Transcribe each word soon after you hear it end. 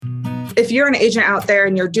If you're an agent out there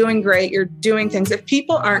and you're doing great, you're doing things, if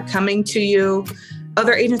people aren't coming to you,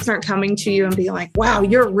 other agents aren't coming to you and being like, wow,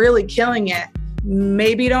 you're really killing it,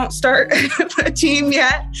 maybe don't start a team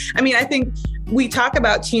yet. I mean, I think we talk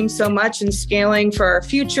about teams so much and scaling for our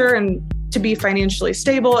future and to be financially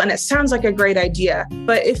stable, and it sounds like a great idea.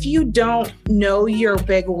 But if you don't know your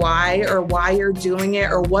big why or why you're doing it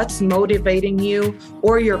or what's motivating you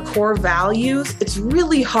or your core values, it's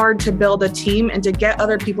really hard to build a team and to get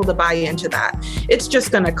other people to buy into that. It's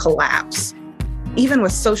just going to collapse. Even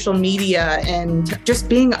with social media and just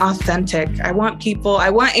being authentic. I want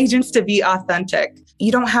agents to be authentic.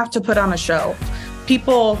 You don't have to put on a show.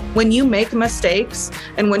 People, when you make mistakes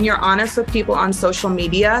and when you're honest with people on social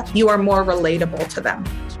media, you are more relatable to them.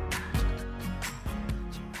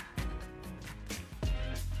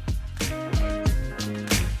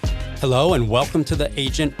 Hello and welcome to the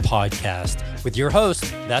Agent Podcast with your host,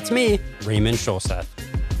 that's me, Raymond Schulseth.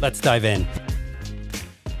 Let's dive in.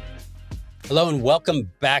 Hello and welcome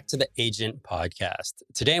back to the Agent Podcast.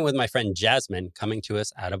 Today I'm with my friend Jazmin, coming to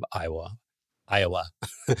us out of Iowa.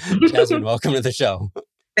 Jazmin, welcome to the show.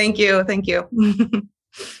 Thank you.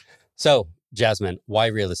 So, Jazmin, why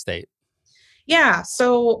real estate? Yeah.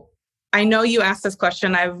 So I know you asked this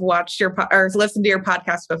question. I've watched or listened to your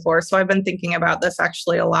podcast before. So I've been thinking about this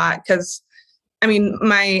actually a lot because,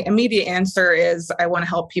 my immediate answer is I want to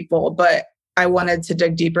help people, but I wanted to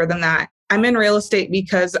dig deeper than that. I'm in real estate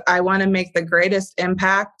because I want to make the greatest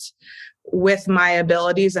impact with my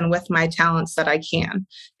abilities and with my talents that I can.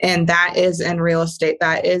 And that is in real estate.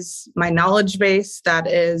 That is my knowledge base. That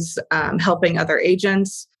is helping other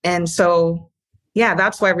agents. And so, yeah,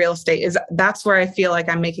 that's why real estate that's where I feel like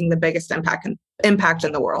I'm making the biggest impact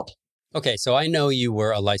in the world. Okay, so I know you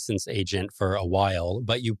were a licensed agent for a while,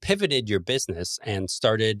 but you pivoted your business and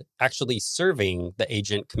started actually serving the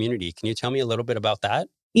agent community. Can you tell me a little bit about that?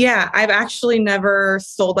 Yeah, I've actually never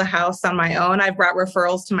sold a house on my own. I've brought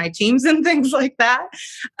referrals to my teams and things like that.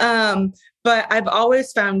 But I've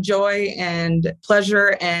always found joy and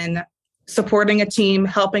pleasure in supporting a team,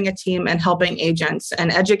 helping and helping agents and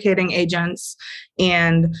educating agents.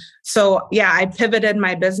 And so, yeah, I pivoted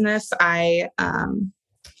my business. I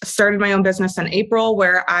started my own business in April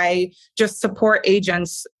where I just support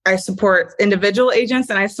agents. I support individual agents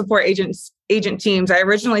and I support agent teams. I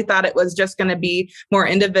originally thought it was just going to be more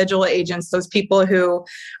individual agents, those people who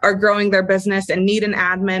are growing their business and need an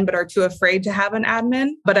admin, but are too afraid to have an admin.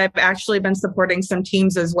 But I've actually been supporting some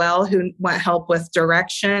teams as well who want help with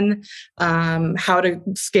direction, how to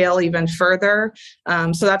scale even further.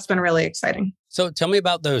 So that's been really exciting. So tell me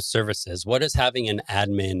about those services. What does having an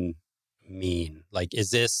admin mean?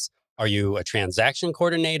 Are you a transaction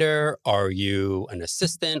coordinator? Are you an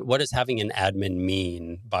assistant? What does having an admin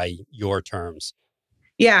mean by your terms?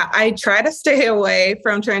 Yeah, I try to stay away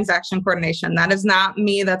from transaction coordination. That is not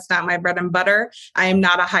me. That's not my bread and butter. I am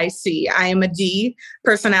not a high C. I am a D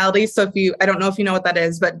personality. So I don't know if you know what that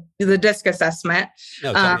is, but the DISC assessment.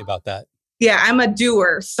 No, tell me about that. Yeah, I'm a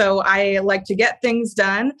doer. So I like to get things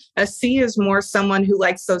done. A C is more someone who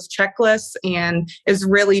likes those checklists and is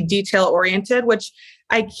really detail oriented, which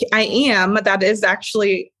I am. That is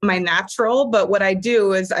actually my natural. But what I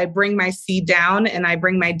do is I bring my C down and I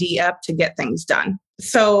bring my D up to get things done.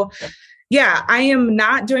 So yeah, I am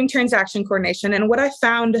not doing transaction coordination. And what I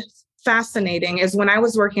found fascinating is when I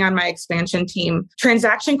was working on my expansion team,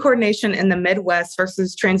 transaction coordination in the Midwest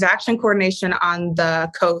versus transaction coordination on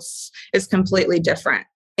the coast is completely different.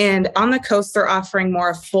 And on the coast, they're offering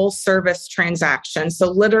more full service transactions. So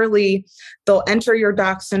literally, they'll enter your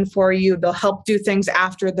docs in for you. They'll help do things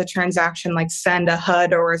after the transaction, like send a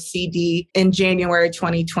HUD or a CD in January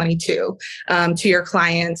 2022 to your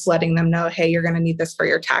clients, letting them know, hey, you're going to need this for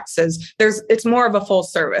your taxes. It's more of a full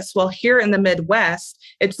service. Well, here in the Midwest,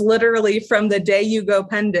 it's literally from the day you go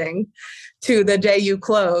pending to the day you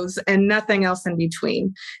close and nothing else in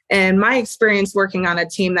between. And my experience working on a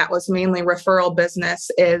team that was mainly referral business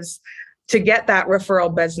is to get that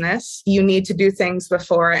referral business, you need to do things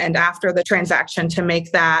before and after the transaction to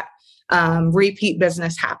make that repeat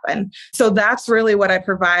business happen. So that's really what I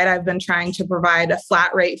provide. I've been trying to provide a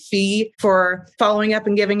flat rate fee for following up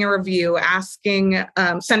and giving a review, asking,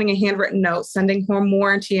 sending a handwritten note, sending home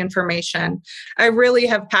warranty information. I really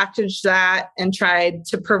have packaged that and tried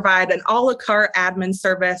to provide an a la carte admin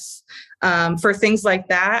service for things like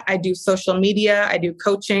that. I do social media, I do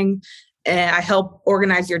coaching, and I help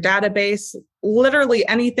organize your database. Literally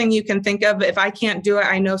anything you can think of. If I can't do it,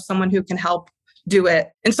 I know someone who can help do it.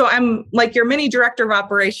 And so I'm like your mini director of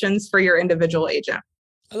operations for your individual agent.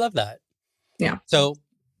 I love that. Yeah. So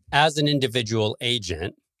as an individual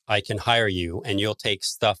agent, I can hire you and you'll take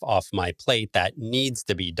stuff off my plate that needs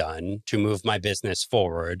to be done to move my business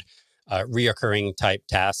forward, reoccurring type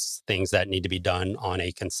tasks, things that need to be done on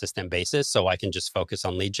a consistent basis. So I can just focus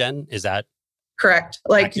on lead gen. Is that Correct.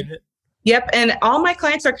 Like, accurate? yep. And all my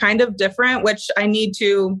clients are kind of different, which I need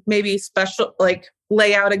to maybe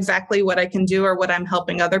lay out exactly what I can do or what I'm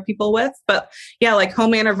helping other people with. But yeah, like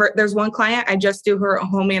home anniversary, there's one client, I just do her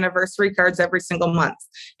home anniversary cards every single month.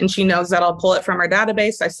 And she knows that I'll pull it from her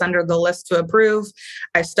database. I send her the list to approve.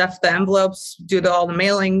 I stuff the envelopes, do all the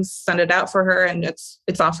mailings, send it out for her, and it's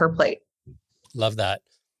off her plate. Love that.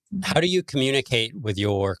 How do you communicate with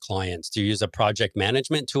your clients? Do you use a project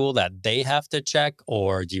management tool that they have to check,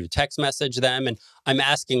 or do you text message them? And I'm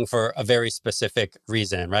asking for a very specific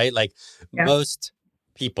reason, right? Like most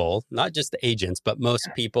people, not just the agents, but most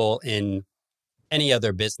people in any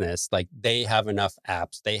other business, like they have enough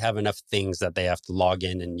apps, they have enough things that they have to log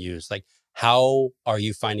in and use. Like, how are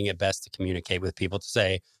you finding it best to communicate with people to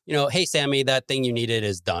say, hey, Sammy, that thing you needed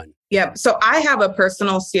is done? Yep. So I have a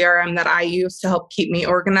personal CRM that I use to help keep me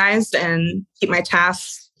organized and keep my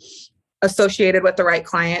tasks associated with the right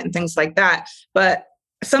client and things like that. But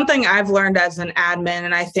something I've learned as an admin,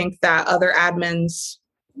 and I think that other admins,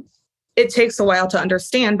 it takes a while to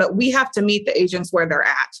understand, but we have to meet the agents where they're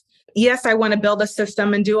at. Yes, I want to build a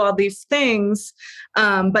system and do all these things.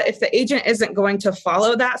 But if the agent isn't going to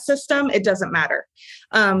follow that system, it doesn't matter.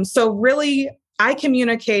 So really, I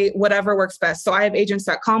communicate whatever works best. So I have agents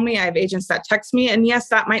that call me, I have agents that text me. And yes,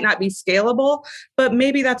 that might not be scalable, but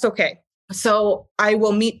maybe that's okay. So I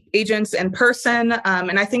will meet agents in person.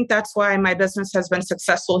 And I think that's why my business has been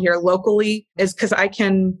successful here locally, is because I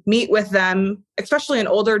can meet with them, especially an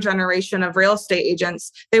older generation of real estate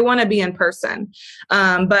agents. They want to be in person.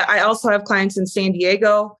 But I also have clients in San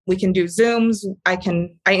Diego. We can do Zooms. I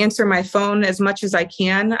answer my phone as much as I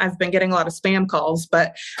can. I've been getting a lot of spam calls,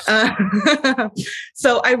 but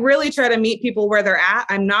so I really try to meet people where they're at.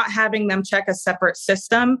 I'm not having them check a separate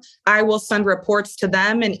system. I will send reports to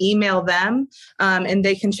them and email them, and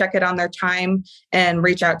they can check it on their time and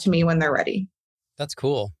reach out to me when they're ready. That's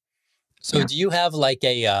cool. So do you have like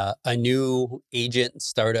a new agent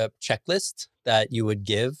startup checklist that you would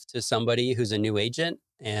give to somebody who's a new agent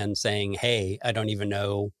and saying, hey, I don't even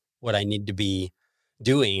know what I need to be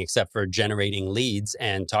doing except for generating leads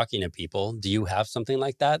and talking to people? Do you have something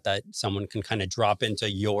like that someone can kind of drop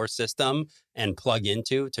into your system and plug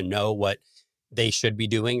into to know what they should be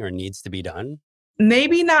doing or needs to be done?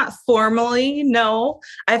 Maybe not formally, no.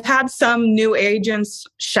 I've had some new agents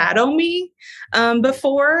shadow me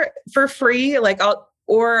before for free. I've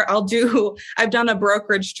done a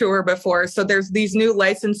brokerage tour before. So there's these new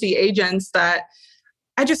licensee agents that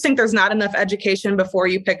I just think there's not enough education before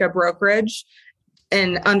you pick a brokerage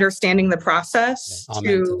and understanding the process.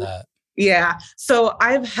 Amen to that. Yeah. So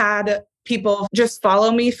I've had people just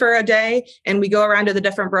follow me for a day and we go around to the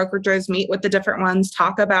different brokerages, meet with the different ones,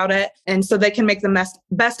 talk about it. And so they can make the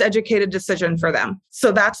best educated decision for them.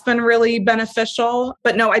 So that's been really beneficial.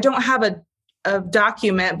 But no, I don't have a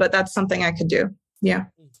document, but that's something I could do. Yeah.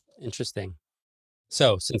 Interesting.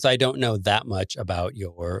 So since I don't know that much about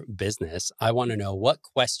your business, I want to know, what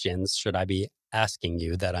questions should I be asking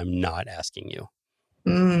you that I'm not asking you?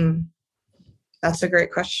 That's a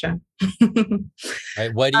great question.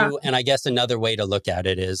 Right. And I guess another way to look at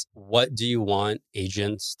it is, what do you want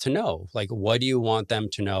agents to know? Like, what do you want them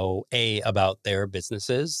to know, about their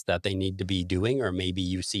businesses that they need to be doing, or maybe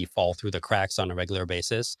you see fall through the cracks on a regular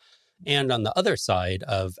basis? And on the other side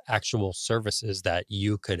of actual services that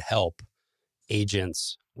you could help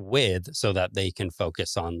agents with so that they can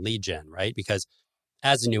focus on lead gen, right? Because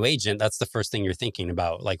as a new agent, that's the first thing you're thinking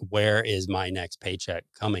about. Like, where is my next paycheck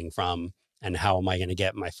coming from? And how am I going to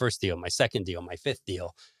get my first deal, my second deal, my fifth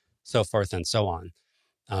deal, so forth and so on.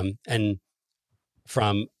 And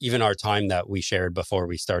from even our time that we shared before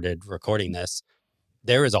we started recording this,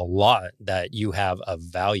 there is a lot that you have of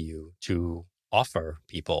value to offer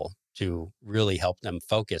people to really help them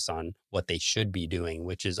focus on what they should be doing,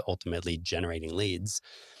 which is ultimately generating leads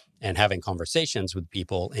and having conversations with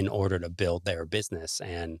people in order to build their business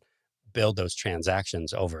and build those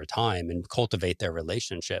transactions over time and cultivate their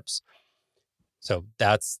relationships. So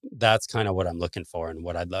that's kind of what I'm looking for and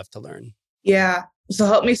what I'd love to learn. Yeah. So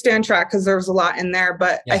help me stay on track, because there was a lot in there,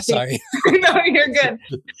 but yeah, I think, sorry. No, you're good.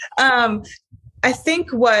 I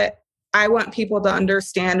think what I want people to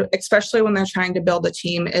understand, especially when they're trying to build a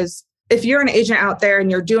team, is if you're an agent out there and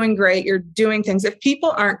you're doing great, you're doing things, if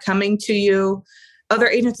people aren't coming to you, other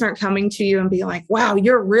agents aren't coming to you and being like, wow,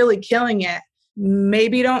 you're really killing it,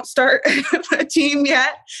 maybe don't start a team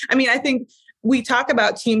yet. I mean, I think we talk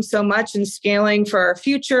about teams so much and scaling for our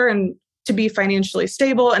future, and to be financially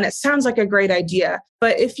stable. And it sounds like a great idea.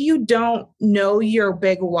 But if you don't know your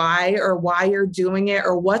big why or why you're doing it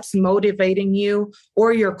or what's motivating you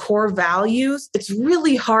or your core values, it's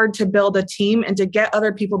really hard to build a team and to get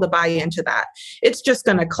other people to buy into that. It's just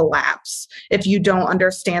going to collapse if you don't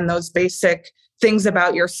understand those basic things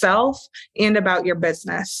about yourself and about your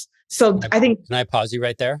business. So I think... Can I pause you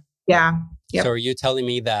right there? Yeah. Yep. So are you telling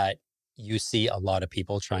me that you see a lot of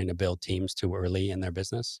people trying to build teams too early in their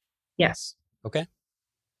business? Yes. Okay,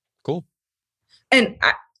 cool. And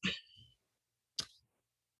I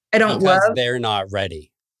don't because love... they're not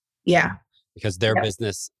ready. Yeah. Because their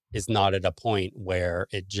business is not at a point where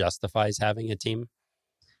it justifies having a team.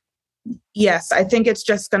 Yes, I think it's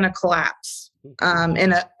just going to collapse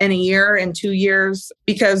in a year, in 2 years,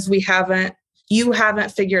 because you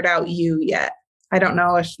haven't figured out you yet. I don't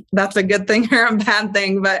know if that's a good thing or a bad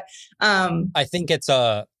thing, but I think it's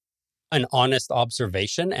an honest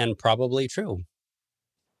observation and probably true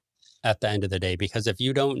at the end of the day, because if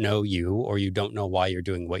you don't know you or you don't know why you're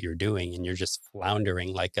doing what you're doing and you're just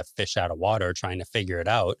floundering like a fish out of water trying to figure it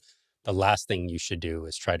out, the last thing you should do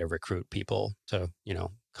is try to recruit people to,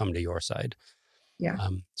 come to your side. Yeah.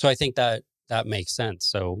 So I think that makes sense.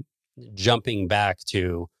 So jumping back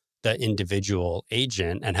to the individual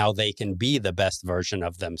agent and how they can be the best version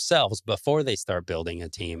of themselves before they start building a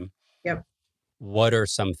team. Yep. What are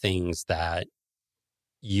some things that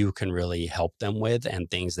you can really help them with and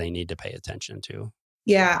things they need to pay attention to?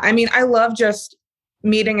 Yeah. I mean, I love just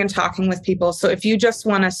meeting and talking with people. So if you just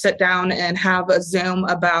want to sit down and have a Zoom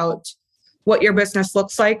about what your business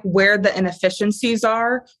looks like, where the inefficiencies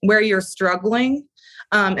are, where you're struggling,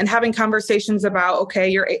 and having conversations about, okay,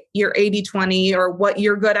 your 80-20 or what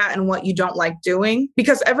you're good at and what you don't like doing,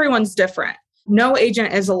 because everyone's different. No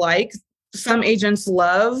agent is alike. Some agents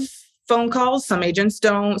love phone calls, some agents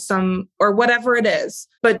don't, or whatever it is.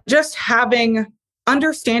 But just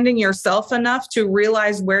understanding yourself enough to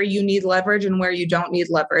realize where you need leverage and where you don't need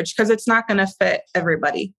leverage, because it's not going to fit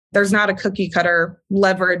everybody. There's not a cookie cutter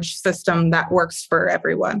leverage system that works for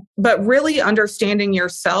everyone. But really understanding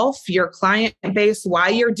yourself, your client base, why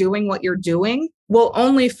you're doing what you're doing will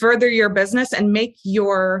only further your business and make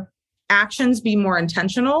your actions be more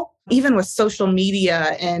intentional, even with social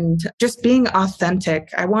media and just being authentic.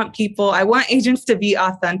 I want agents to be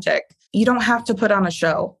authentic. You don't have to put on a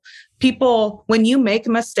show. People, when you make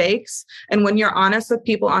mistakes and when you're honest with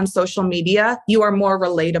people on social media, you are more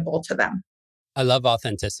relatable to them. I love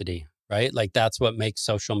authenticity, right? Like that's what makes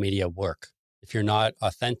social media work. If you're not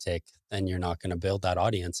authentic, then you're not going to build that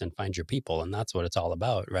audience and find your people. And that's what it's all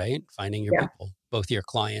about, right? Finding your people, both your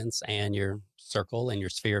clients and your circle and your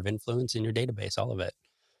sphere of influence and your database, all of it.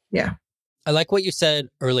 Yeah. I like what you said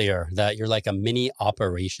earlier, that you're like a mini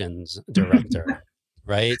operations director,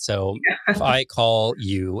 right? So if I call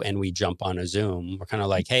you and we jump on a Zoom, we're kind of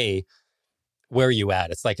like, hey, where are you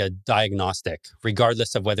at? It's like a diagnostic,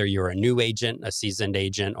 regardless of whether you're a new agent, a seasoned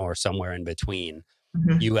agent, or somewhere in between.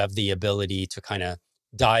 Mm-hmm. You have the ability to kind of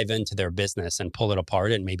dive into their business and pull it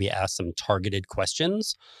apart and maybe ask some targeted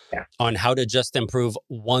questions on how to just improve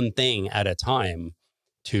one thing at a time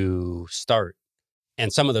to start.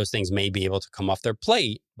 And some of those things may be able to come off their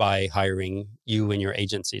plate by hiring you and your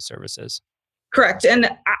agency services. Correct. And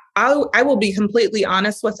I will be completely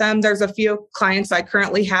honest with them. There's a few clients I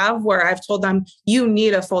currently have where I've told them, you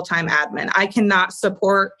need a full-time admin. I cannot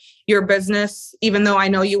support your business, even though I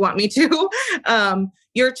know you want me to.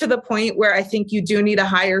 You're to the point where I think you do need to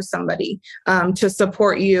hire somebody to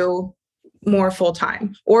support you more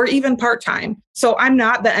full-time or even part-time. So I'm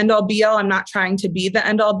not the end-all be-all. I'm not trying to be the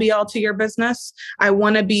end-all be-all to your business. I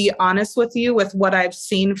want to be honest with you with what I've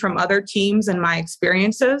seen from other teams and my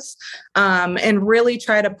experiences, and really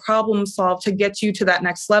try to problem solve to get you to that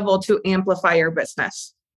next level to amplify your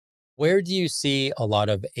business. Where do you see a lot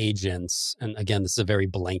of agents, and again, this is a very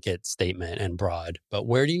blanket statement and broad, but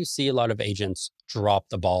where do you see a lot of agents drop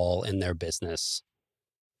the ball in their business?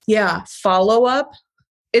 Yeah, follow-up.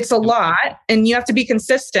 It's a lot and you have to be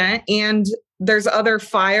consistent, and there's other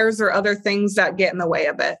fires or other things that get in the way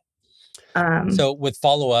of it. So with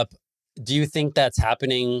follow-up, do you think that's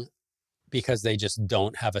happening because they just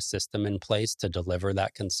don't have a system in place to deliver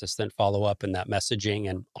that consistent follow-up and that messaging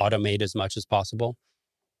and automate as much as possible?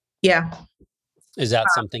 Yeah. Is that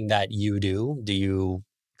something that you do? Do you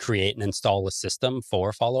create and install a system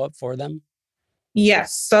for follow-up for them?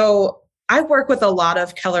 Yes. So I work with a lot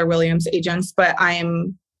of Keller Williams agents, but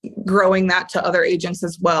I'm growing that to other agents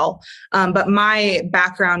as well. But my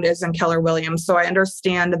background is in Keller Williams, so I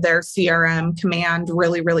understand their CRM command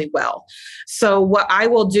really, really well. So what I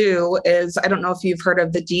will do is, I don't know if you've heard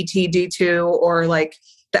of the DT, D2, or like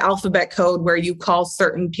the alphabet code where you call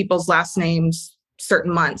certain people's last names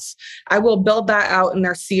certain months. I will build that out in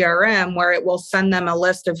their CRM where it will send them a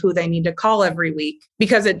list of who they need to call every week,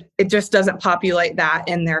 because it just doesn't populate that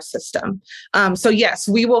in their system. So yes,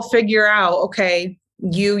 we will figure out, okay,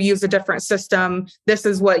 you use a different system. This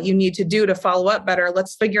is what you need to do to follow up better.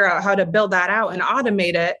 Let's figure out how to build that out and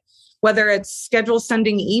automate it, whether it's schedule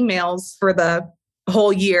sending emails for the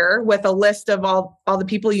whole year with a list of all the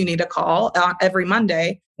people you need to call every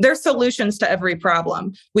Monday. There's solutions to every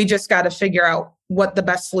problem. We just got to figure out what the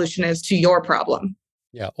best solution is to your problem.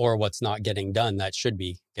 Yeah. Or what's not getting done that should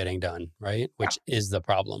be getting done, right? Which is the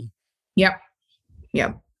problem. Yep.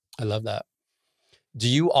 Yep. I love that. Do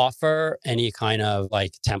you offer any kind of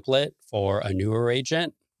like template for a newer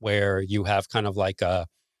agent where you have kind of like a,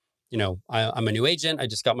 I'm a new agent. I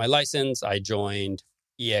just got my license. I joined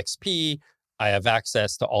EXP. I have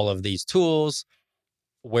access to all of these tools.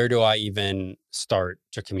 Where do I even start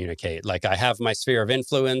to communicate? Like, I have my sphere of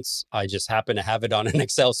influence. I just happen to have it on an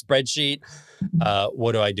Excel spreadsheet.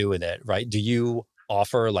 What do I do with it, right? Do you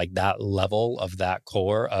offer like that level of that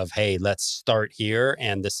core of, hey, let's start here,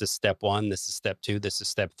 and this is step 1, this is step 2, this is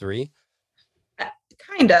step 3?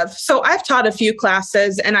 Kind of. So I've taught a few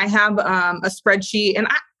classes, and I have a spreadsheet, and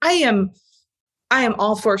I am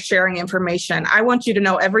all for sharing information. I want you to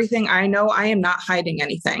know everything I know. I am not hiding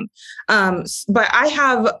anything. But I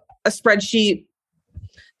have a spreadsheet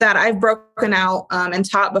that I've broken out and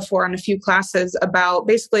taught before in a few classes about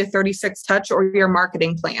basically a 36 touch or your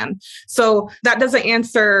marketing plan. So that doesn't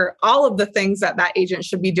answer all of the things that agent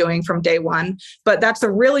should be doing from day one, but that's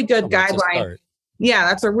a really good guideline. Yeah,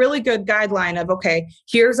 that's a really good guideline of, okay,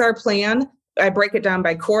 here's our plan. I break it down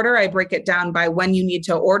by quarter. I break it down by when you need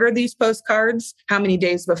to order these postcards, how many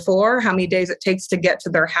days before, how many days it takes to get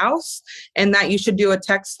to their house, and that you should do a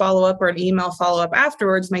text follow-up or an email follow-up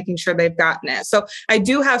afterwards, making sure they've gotten it. So I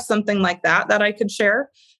do have something like that I could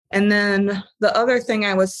share. And then the other thing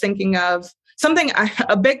I was thinking of,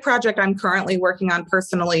 a big project I'm currently working on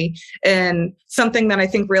personally, and something that I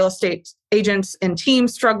think real estate agents and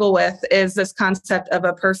teams struggle with, is this concept of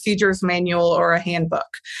a procedures manual or a handbook.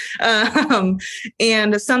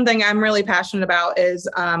 And something I'm really passionate about is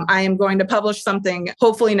I am going to publish something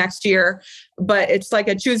hopefully next year, but it's like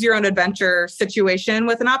a choose your own adventure situation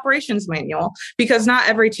with an operations manual, because not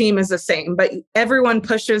every team is the same, but everyone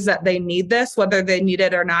pushes that they need this. Whether they need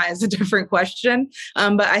it or not is a different question.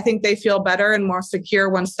 But I think they feel better and more secure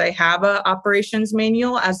once they have an operations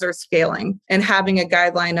manual as they're scaling and having a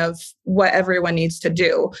guideline of what everyone needs to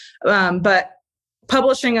do. But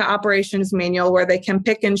publishing an operations manual where they can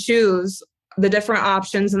pick and choose the different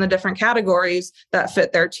options and the different categories that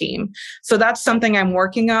fit their team. So that's something I'm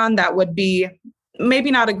working on. That would be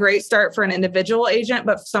maybe not a great start for an individual agent,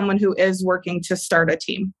 but someone who is working to start a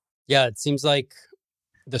team. Yeah, it seems like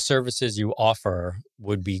the services you offer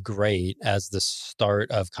would be great as the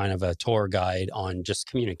start of kind of a tour guide on just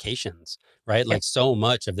communications, right? Yeah. Like, so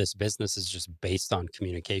much of this business is just based on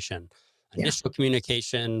communication, initial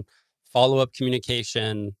communication, follow-up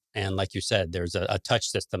communication. And like you said, there's a touch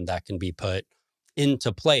system that can be put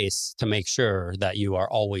into place to make sure that you are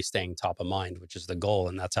always staying top of mind, which is the goal.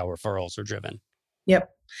 And that's how referrals are driven.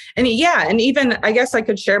 Yep. And even I guess I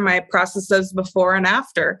could share my processes before and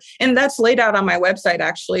after. And that's laid out on my website,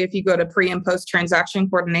 actually. If you go to pre and post transaction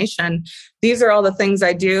coordination, these are all the things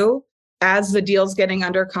I do as the deal's getting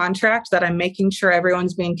under contract that I'm making sure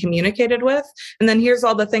everyone's being communicated with. And then here's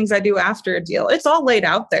all the things I do after a deal. It's all laid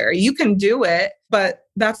out there. You can do it, but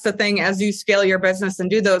that's the thing. As you scale your business and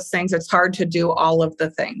do those things, it's hard to do all of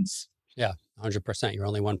the things. Yeah, 100%. You're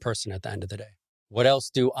only one person at the end of the day. What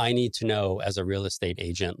else do I need to know as a real estate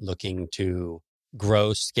agent looking to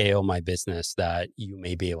grow, scale my business that you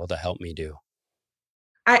may be able to help me do?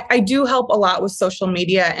 I do help a lot with social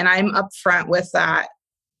media, and I'm upfront with that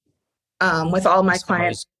with all my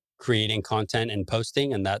clients. Creating content and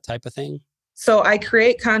posting and that type of thing? So I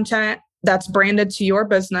create content that's branded to your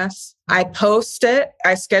business. I post it,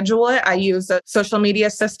 I schedule it. I use a social media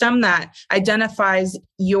system that identifies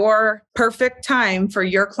your perfect time for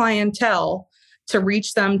your clientele to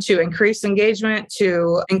reach them, to increase engagement,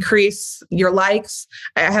 to increase your likes.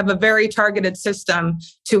 I have a very targeted system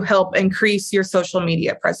to help increase your social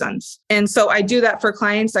media presence. And so I do that for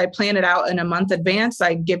clients. I plan it out in a month advance.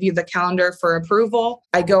 I give you the calendar for approval.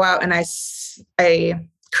 I go out and I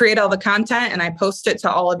create all the content and I post it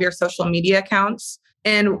to all of your social media accounts.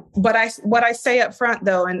 And what I say up front,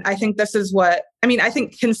 though, and I think this is I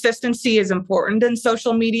think consistency is important in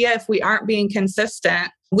social media. If we aren't being consistent,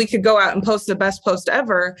 we could go out and post the best post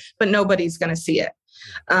ever, but nobody's going to see it.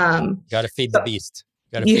 Got to feed the beast.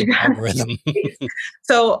 Got to feed the algorithm.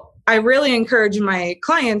 So I really encourage my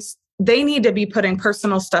clients, they need to be putting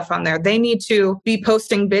personal stuff on there. They need to be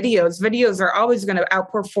posting videos. Videos are always going to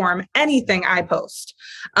outperform anything I post.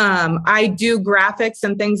 I do graphics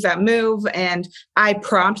and things that move, and I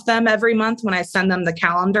prompt them every month when I send them the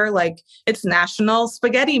calendar. Like, it's National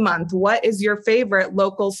Spaghetti Month. What is your favorite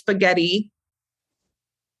local spaghetti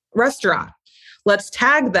restaurant? Let's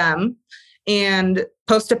tag them and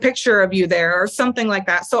post a picture of you there or something like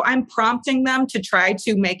that. So I'm prompting them to try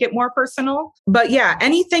to make it more personal. But yeah,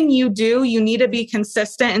 anything you do, you need to be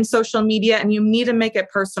consistent in social media, and you need to make it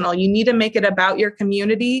personal. You need to make it about your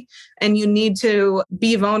community, and you need to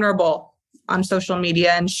be vulnerable on social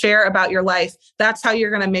media and share about your life. That's how you're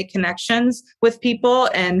going to make connections with people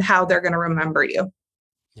and how they're going to remember you.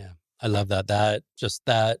 Yeah, I love that.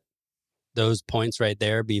 Those points right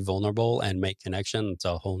there, be vulnerable and make connection. It's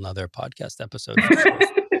a whole nother podcast episode.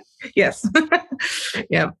 Yes.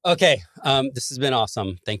 Yeah. Okay. This has been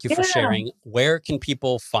awesome. Thank you for sharing. Where can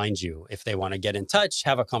people find you if they want to get in touch,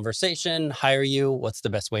 have a conversation, hire you? What's the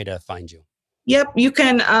best way to find you? Yep. You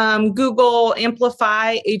can Google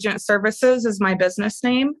Amplify Agent Services is my business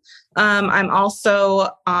name. I'm also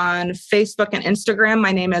on Facebook and Instagram.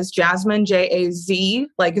 My name is Jazmin, Jaz,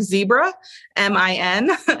 like zebra,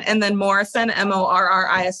 Min, and then Morrison,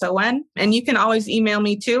 Morrison. And you can always email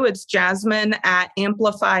me too. It's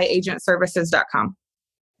Jazmin@amplifyagentservices.com.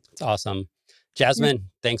 That's awesome. Jazmin,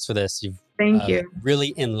 thanks for this. You've Thank you.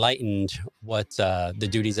 Really enlightened what the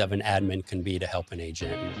duties of an admin can be to help an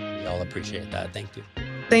agent. We all appreciate that. Thank you.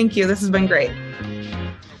 Thank you. This has been great.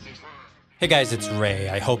 Hey guys, it's Ray.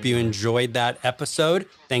 I hope you enjoyed that episode.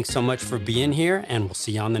 Thanks so much for being here, and we'll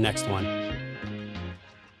see you on the next one.